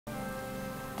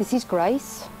This is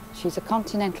Grace. She's a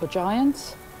continental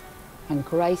giant, and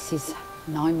Grace is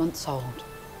 9 months old.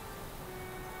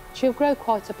 She'll grow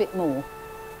quite a bit more.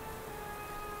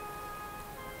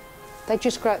 They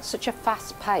just grow at such a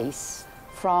fast pace.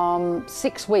 From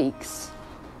 6 weeks,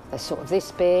 they're sort of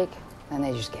this big, and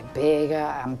they just get bigger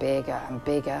and bigger and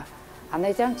bigger, and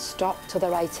they don't stop till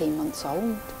they're 18 months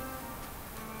old.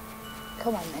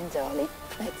 Come on then, darling.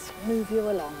 Let's move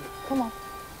you along. Come on.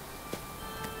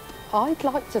 I'd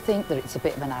like to think that it's a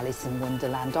bit of an Alice in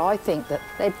Wonderland. I think that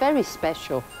they're very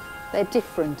special. They're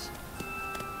different.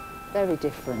 Very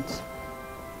different.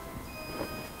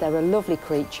 They're a lovely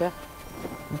creature,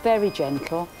 very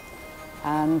gentle,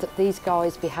 and these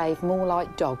guys behave more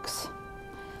like dogs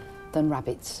than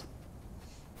rabbits.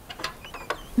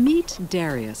 Meet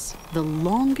Darius, the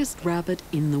longest rabbit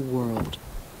in the world.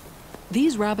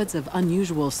 These rabbits of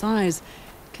unusual size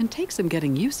can take some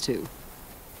getting used to.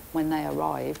 When they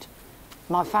arrived,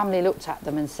 my family looked at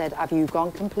them and said, "Have you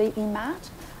gone completely mad?"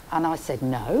 And I said,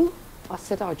 "No." I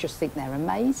said, "I just think they're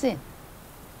amazing.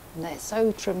 And they're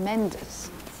so tremendous."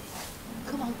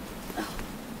 Come on,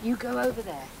 you go over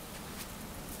there.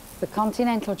 The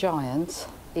continental giant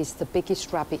is the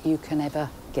biggest rabbit you can ever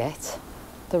get.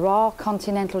 There are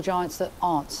continental giants that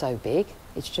aren't so big.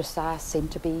 It's just ours seem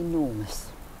to be enormous.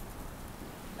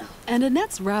 And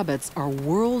Annette's rabbits are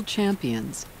world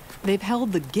champions. They've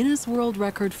held the Guinness World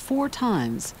Record 4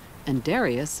 times, and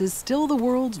Darius is still the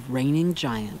world's reigning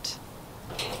giant.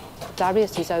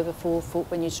 Darius is over 4 foot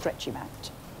when you stretch him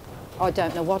out. I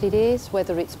don't know what it is,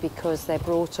 whether it's because they're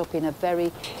brought up in a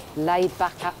very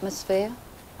laid-back atmosphere,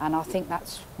 and I think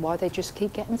that's why they just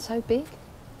keep getting so big.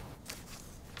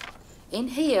 In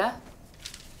here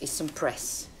is some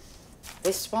press.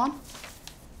 This one,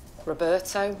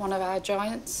 Roberto, one of our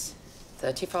giants,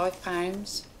 35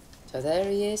 pounds. So there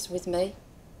he is with me.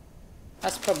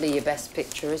 That's probably your best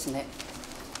picture, isn't it?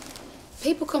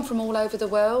 People come from all over the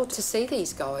world to see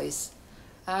these guys,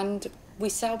 and we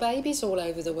sell babies all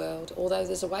over the world, although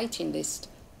there's a waiting list.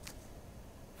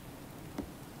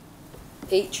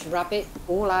 Each rabbit,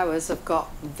 all ours, have got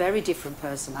very different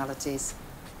personalities.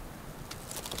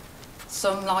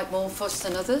 Some like more fuss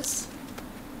than others.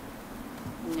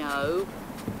 No.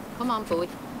 Come on, boy.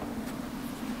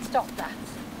 Stop that.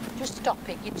 Just stop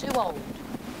it. You're too old.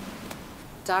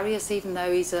 Darius, even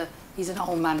though he's an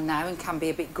old man now and can be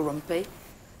a bit grumpy,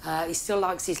 he still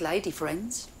likes his lady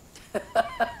friends.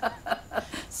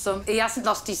 He hasn't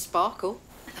lost his sparkle.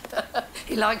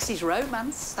 He likes his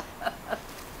romance.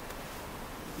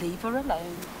 Leave her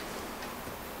alone.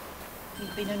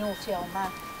 You've been a naughty old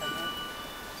man.